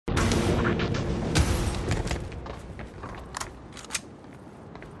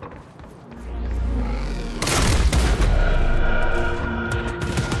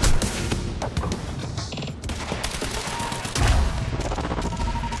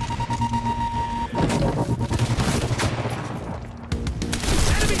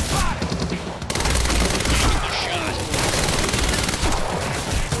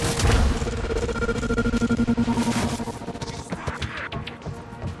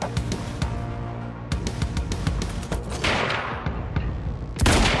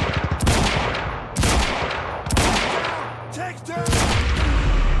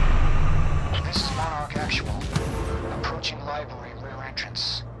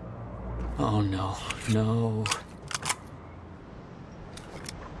Oh no, no.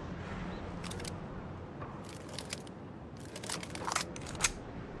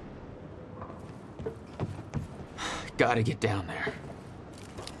 Gotta get down there.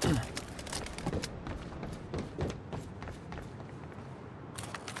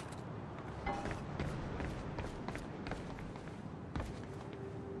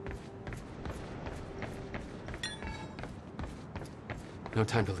 No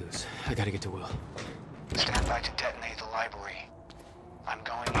time to lose. I gotta get to Will. Stand by to detonate the library. I'm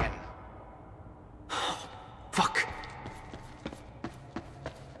going in. Fuck!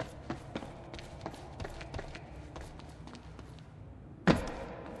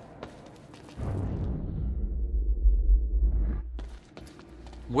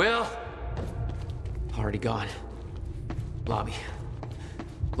 Will! Already gone. Lobby.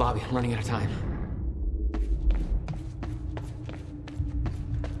 Lobby, I'm running out of time.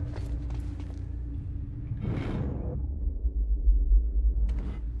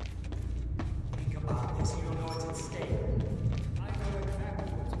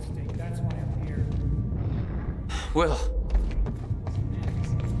 Will.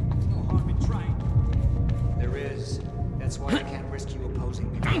 No harm in trying. There is. That's why I can't risk you opposing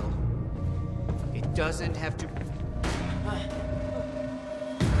me, Will. It doesn't have to...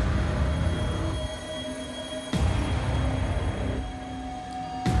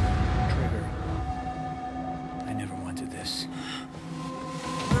 Trigger. I never wanted this.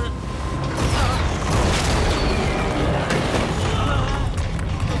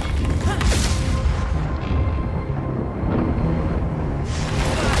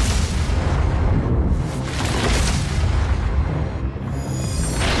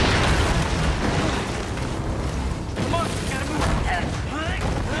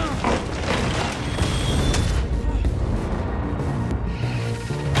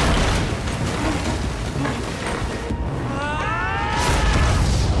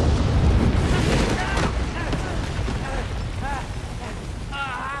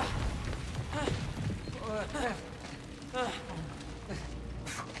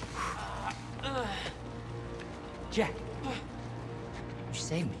 Jack. You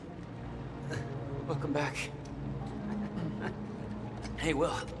saved me. Welcome back. Hey,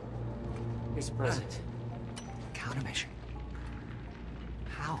 Will. Here's a present. Countermeasure.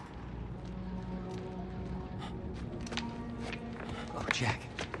 How? Oh, Jack.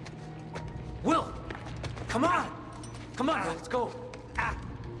 Will! Come on! Come on, let's go.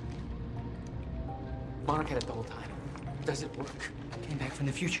 Monarch had it the whole time. Does it work? Came back from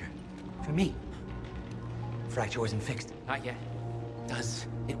the future. For me. Fracture wasn't fixed. Not yet. Does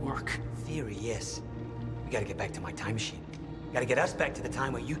it work? Theory, yes. We gotta get back to my time machine. Gotta get us back to the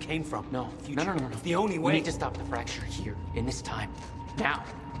time where you came from. No. Future. No. It's the only way. We need to stop the fracture here, in this time. Now.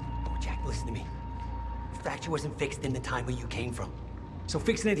 Oh, Jack, listen to me. The fracture wasn't fixed in the time where you came from. So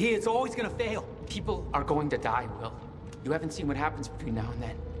fixing it here, it's always gonna fail. People are going to die, Will. You haven't seen what happens between now and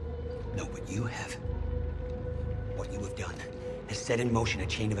then. No, but you have. What you have done has set in motion a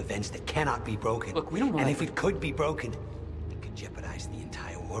chain of events that cannot be broken. Look, we don't know. And if it could be broken, it could jeopardize the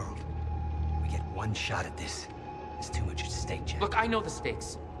entire world. We get one shot at this. There's too much at stake, Jack. Look, I know the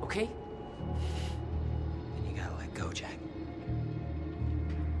stakes, okay? And you gotta let go, Jack.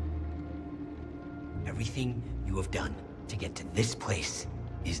 Everything you have done to get to this place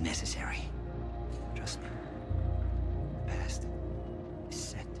is necessary. Trust me. The past is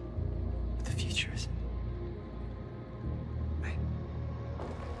set. But the future is... Right.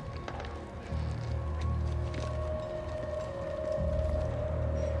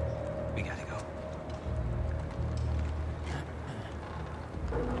 We gotta go.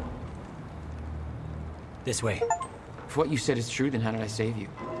 This way. If what you said is true, then how did I save you?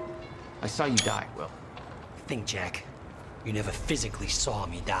 I saw you die, Will. Think, Jack. You never physically saw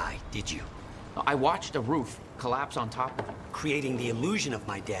me die, did you? I watched a roof collapse on top of you. Creating the illusion of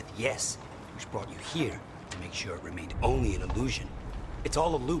my death, yes. Which brought you here to make sure it remained only an illusion. It's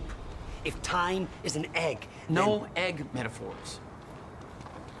all a loop. If time is an egg, No egg metaphors.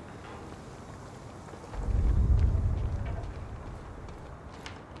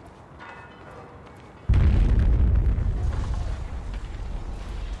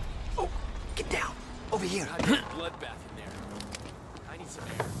 Oh, get down. Over here. Bloodbath in there. I need some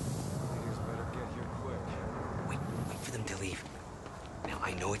air. Wait for them to leave. Now,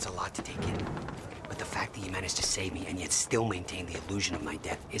 I know it's a lot to take in, but the fact that you managed to save me and yet still maintain the illusion of my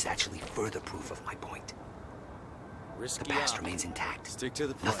death is actually further proof of my point. Risky The past op. remains intact. Stick to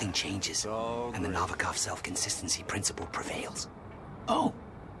the plan. Nothing changes, all and the great. Novikov self-consistency principle prevails. Oh,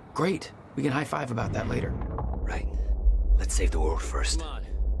 great. We can high-five about that later. Right. Let's save the world first. Come on.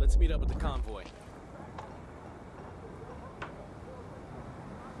 Let's meet up with the convoy.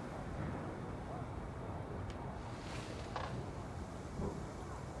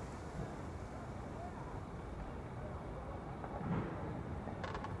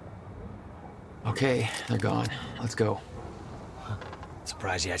 Okay, they're gone. Let's go.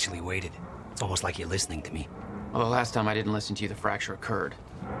 Surprised you actually waited. It's almost like you're listening to me. Well, the last time I didn't listen to you, the fracture occurred.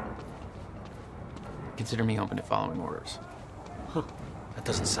 Consider me open to following orders. Huh. That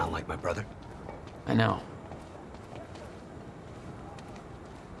doesn't sound like my brother. I know.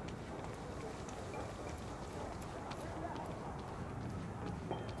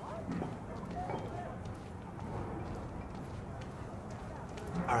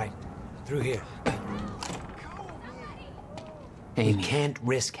 All right, through here. Amy. We can't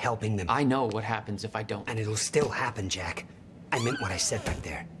risk helping them. I know what happens if I don't. And it'll still happen, Jack. I meant what I said back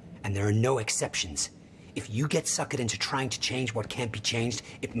there. And there are no exceptions. If you get suckered into trying to change what can't be changed,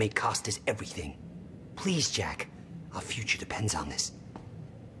 it may cost us everything. Please, Jack. Our future depends on this.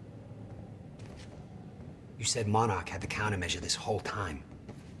 You said Monarch had the countermeasure this whole time.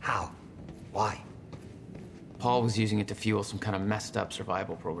 How? Why? Paul was using it to fuel some kind of messed up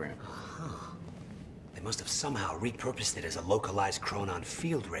survival program. Huh. They must have somehow repurposed it as a localized chronon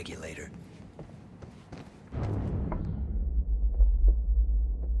field regulator.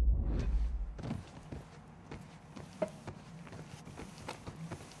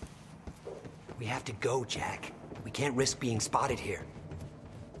 We have to go, Jack. We can't risk being spotted here.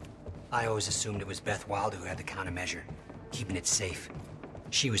 I always assumed it was Beth Wilder who had the countermeasure, keeping it safe.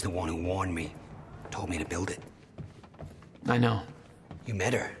 She was the one who warned me, told me to build it. I know. You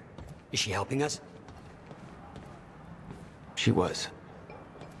met her. Is she helping us? She was.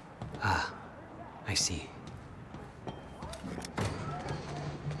 Ah, I see.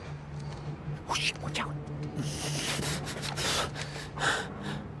 Oh shit, watch out.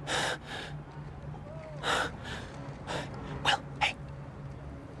 Well, hey.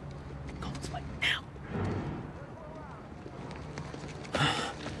 Go this way now.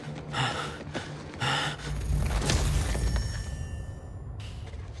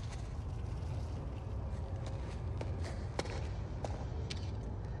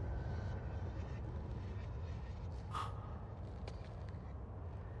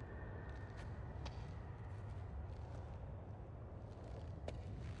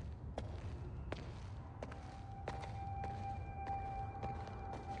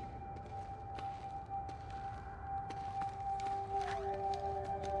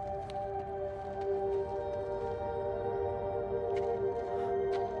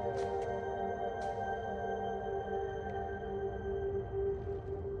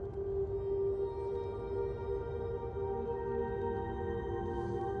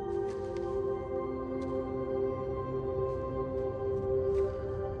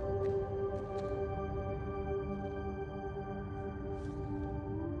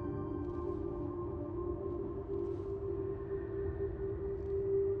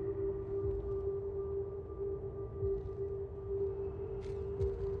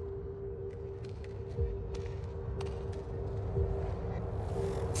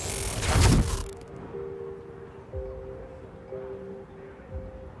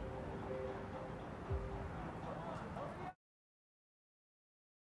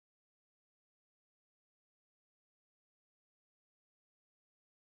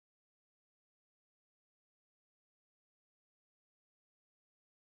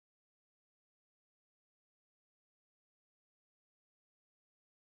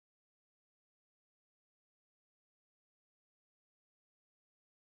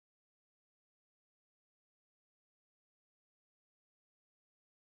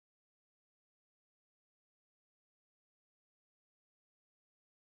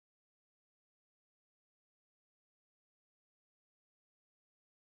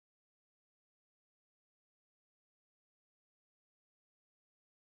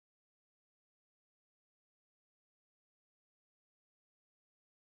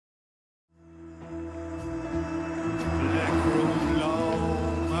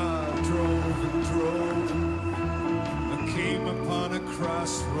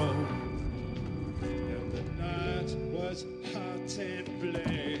 Crossroad, and the night was hot and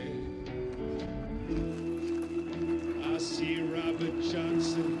black. I see Robert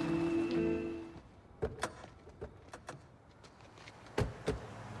Johnson.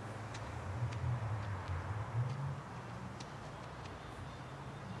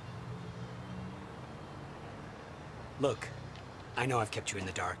 Look, I know I've kept you in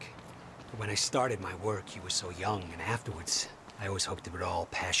the dark. But when I started my work, you were so young, and afterwards, I always hoped it would all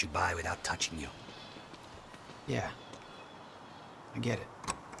pass you by without touching you. Yeah. I get it.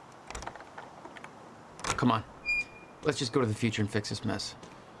 Come on. Let's just go to the future and fix this mess.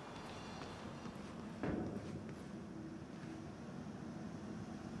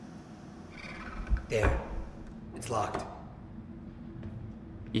 There. It's locked.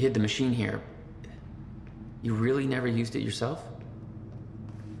 You hid the machine here. You really never used it yourself?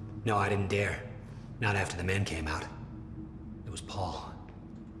 No, I didn't dare. Not after the men came out. It was Paul.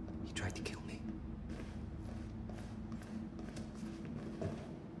 He tried to kill me.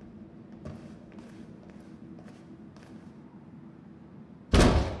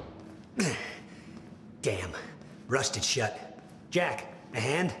 Damn. Rusted shut. Jack, a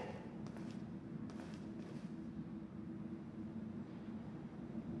hand?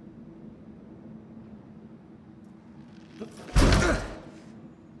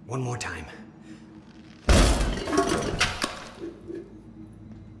 One more time.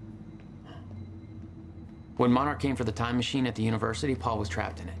 When Monarch came for the time machine at the university, Paul was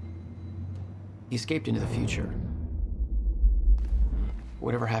trapped in it. He escaped into the future.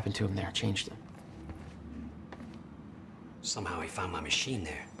 Whatever happened to him there changed him. Somehow he found my machine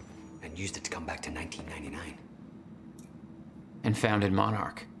there and used it to come back to 1999. And founded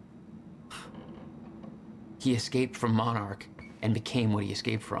Monarch. He escaped from Monarch and became what he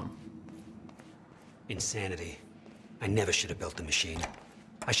escaped from. Insanity. I never should have built the machine.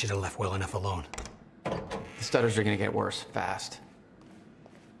 I should have left well enough alone. The stutters are gonna get worse, fast.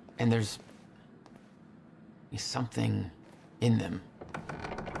 And there's something in them.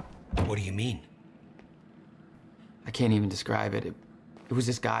 What do you mean? I can't even describe it. It was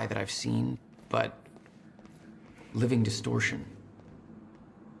this guy that I've seen, but living distortion.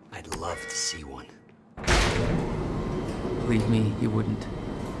 I'd love to see one. Believe me, you wouldn't.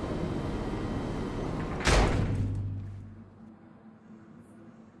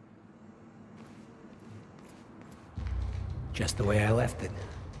 Just the way I left it.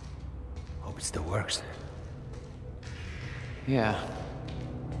 Hope it still works. Yeah.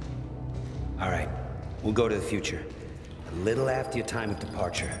 All right, we'll go to the future. A little after your time of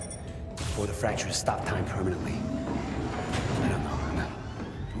departure. Before the fractures stop time permanently. I don't know,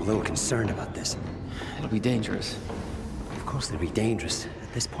 I'm a little concerned about this. It'll be dangerous. Of course it'll be dangerous.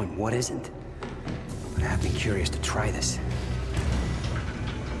 At this point, what isn't? But I have been curious to try this.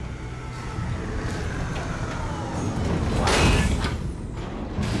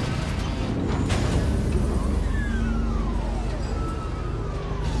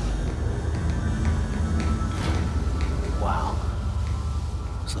 Wow.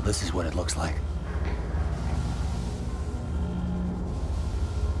 So this is what it looks like.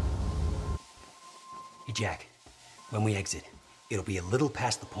 Hey, Jack. When we exit, it'll be a little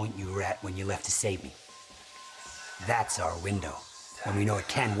past the point you were at when you left to save me. That's our window, when we know it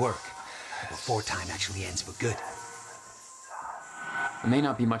can work, but before time actually ends for good. It may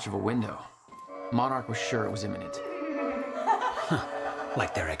not be much of a window. Monarch was sure it was imminent.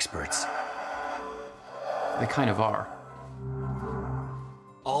 Like they're experts. They kind of are.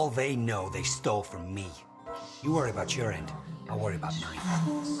 All they know they stole from me. You worry about your end, I'll worry about mine.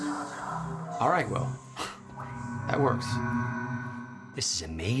 All right, Will. That works. This is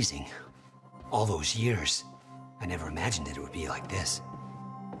amazing. All those years, I never imagined it would be like this.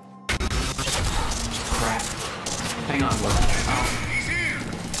 Crap. Hang on, Will.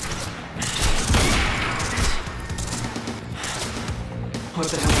 What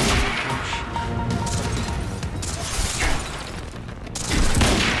the hell?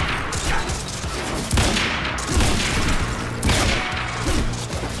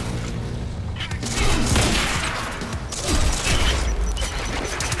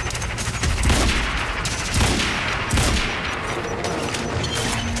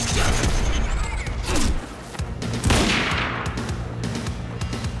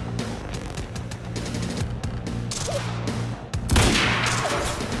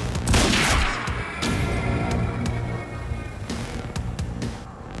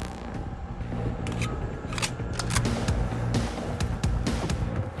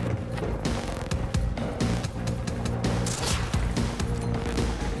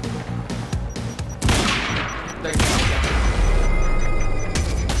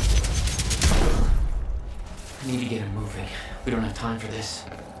 I need to get him moving. We don't have time for this.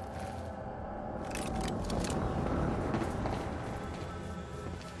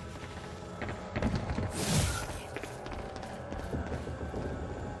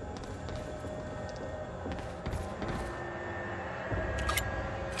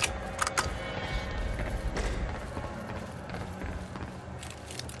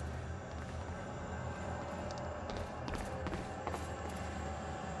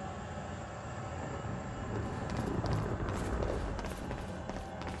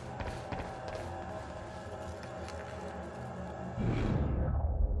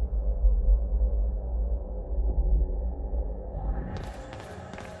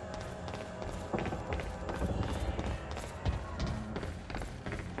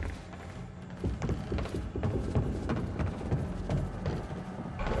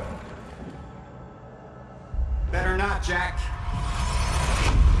 out, Jack.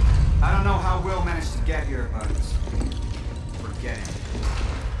 I don't know how Will managed to get here, but forget it.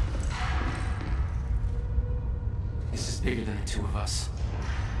 This is bigger than the two of us.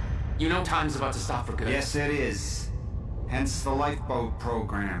 You know time's about to stop for good. Yes, it is. Hence the lifeboat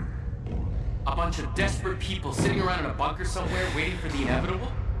program. A bunch of desperate people sitting around in a bunker somewhere waiting for the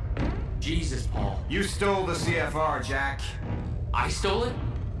inevitable? Jesus, Paul. You stole the CFR, Jack. I stole it?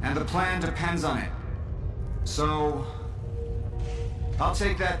 And the plan depends on it. So, I'll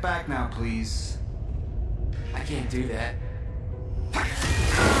take that back now, please. I can't do that.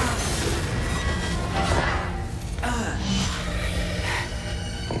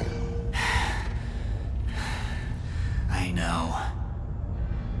 I know.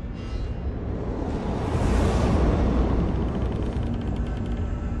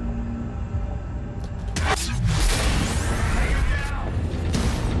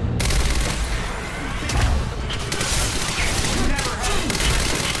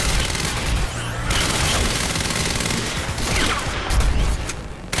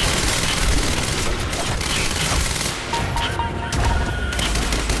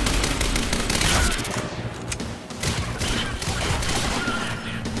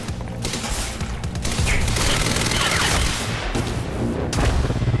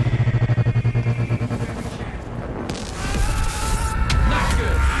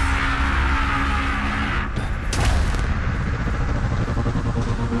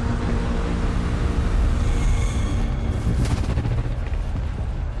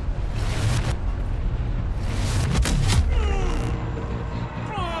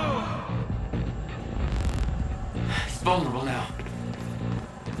 Vulnerable now.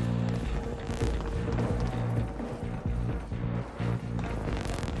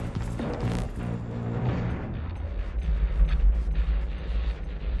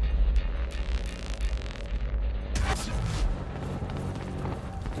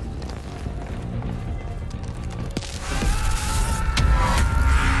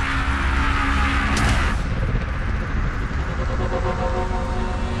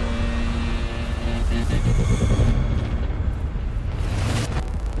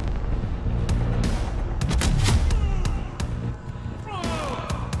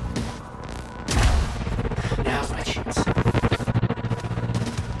 Now's my chance.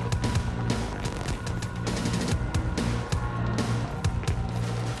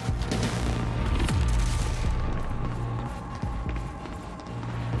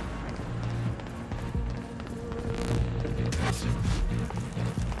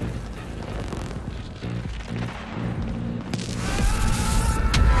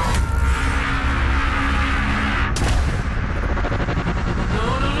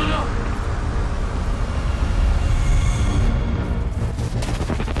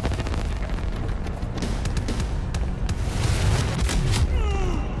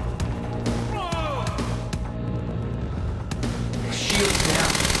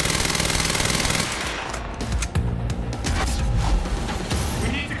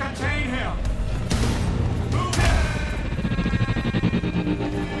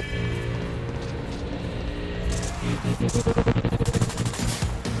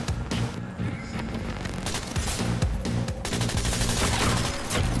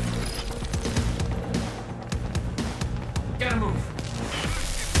 Gotta move.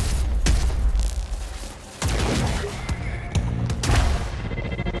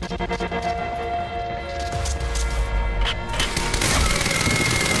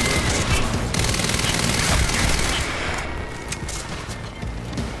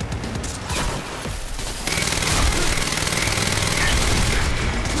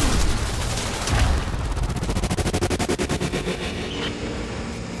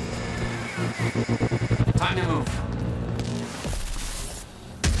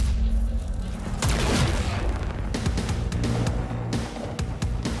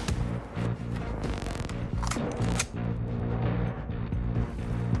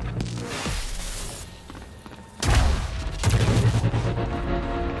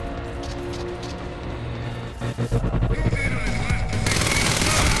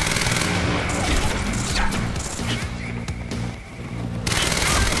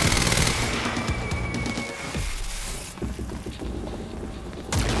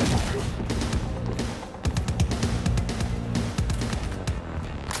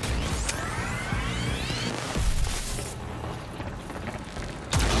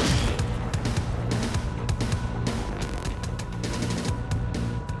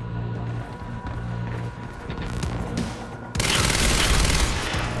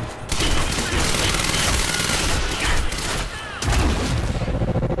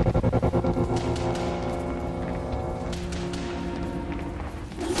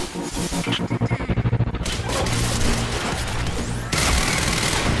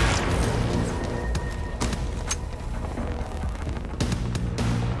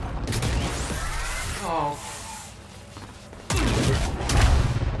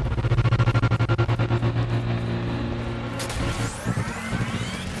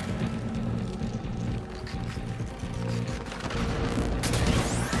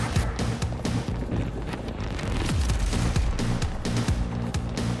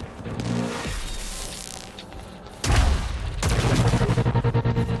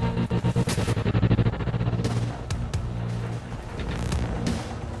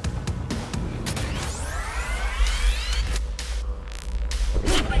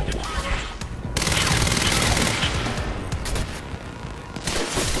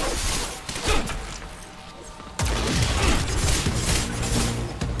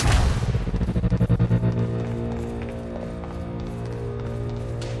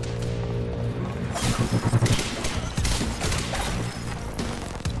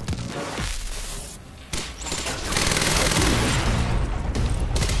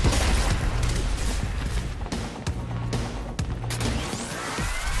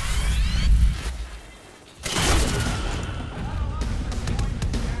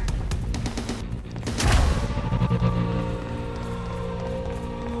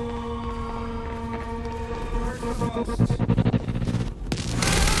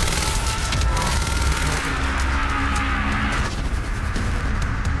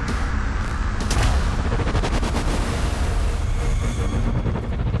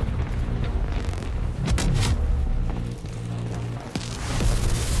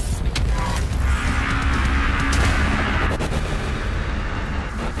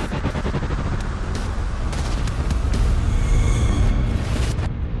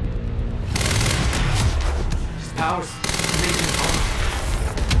 Powers. Making it home.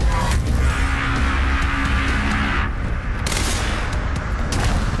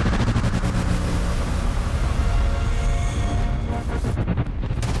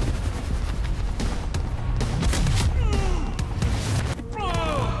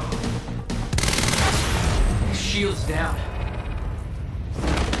 Shield's down.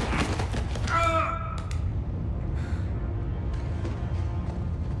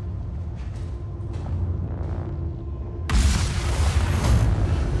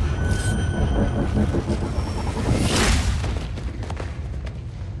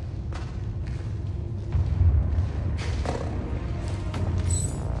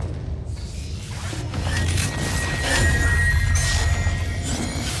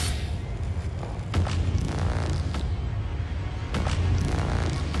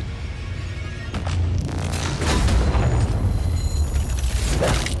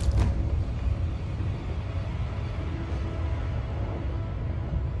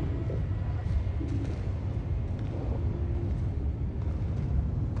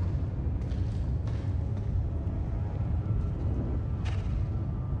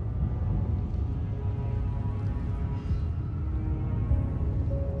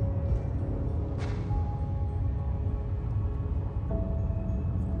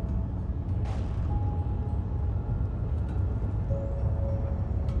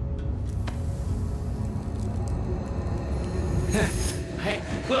 Hey,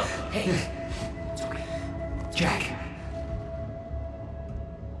 Will, hey. It's okay. Jack.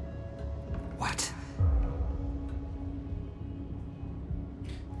 What?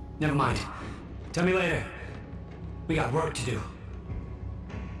 Never mind. Tell me later. We got work to do.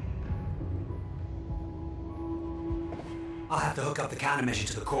 I'll have to hook up the countermeasure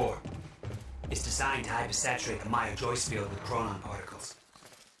to the core. It's designed to hypersaturate the Maya Joyce field with chronon particles.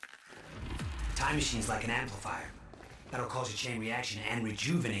 The time machine's like an amplifier. That'll cause a chain reaction and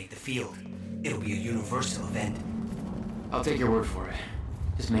rejuvenate the field. It'll be a universal event. I'll take your word for it.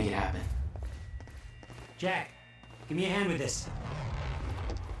 Just make it happen. Jack, give me a hand with this.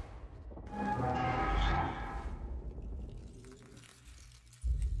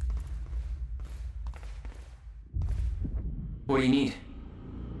 What do you need?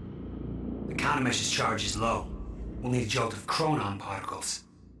 The countermeasure's charge is low. We'll need a jolt of chronon particles.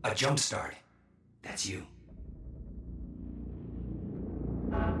 A jump start. That's you.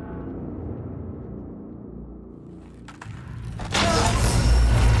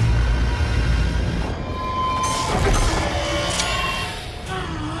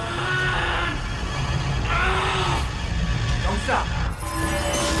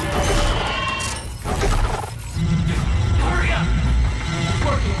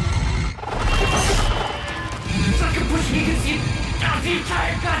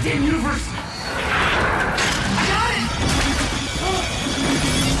 Goddamn universe! I got it!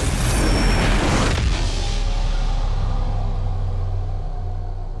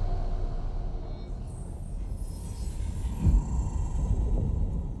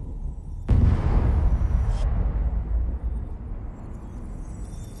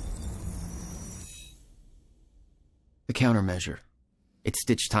 The countermeasure. It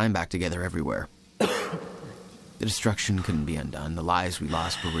stitched time back together everywhere. The destruction couldn't be undone. The lives we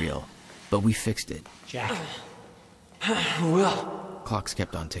lost were real. But we fixed it. Jack. Will. Clocks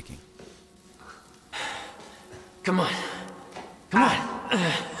kept on ticking. Come on. Come on.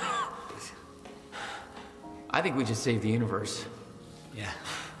 I think we just saved the universe. Yeah.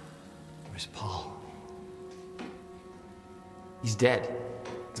 Where's Paul? He's dead.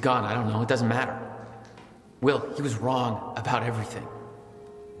 He's gone. I don't know. It doesn't matter. Will, he was wrong about everything.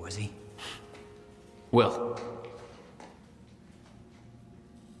 Was he? Will.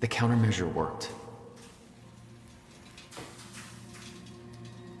 The countermeasure worked.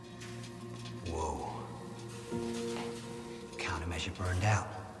 Whoa. Countermeasure burned out.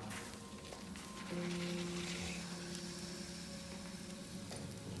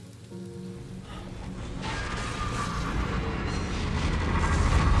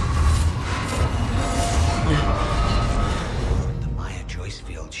 The Maya Joyce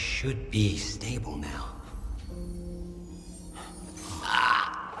field should be stable now.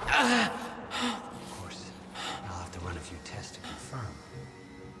 Of course, I'll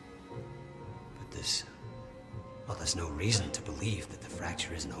there's no reason to believe that the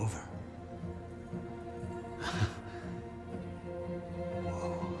fracture isn't over.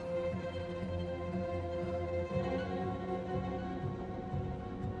 Whoa.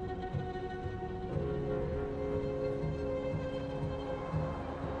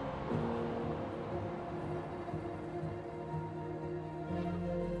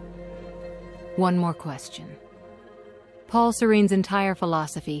 One more question. Paul Serene's entire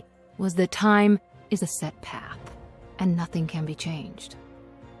philosophy was that time is a set path, and nothing can be changed.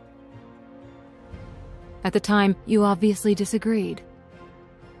 At the time, you obviously disagreed.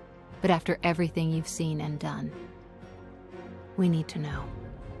 But after everything you've seen and done, we need to know.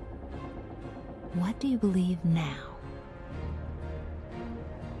 What do you believe now?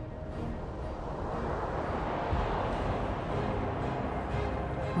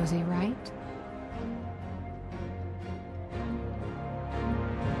 Was he right?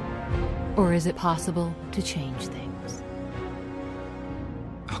 Or is it possible to change things?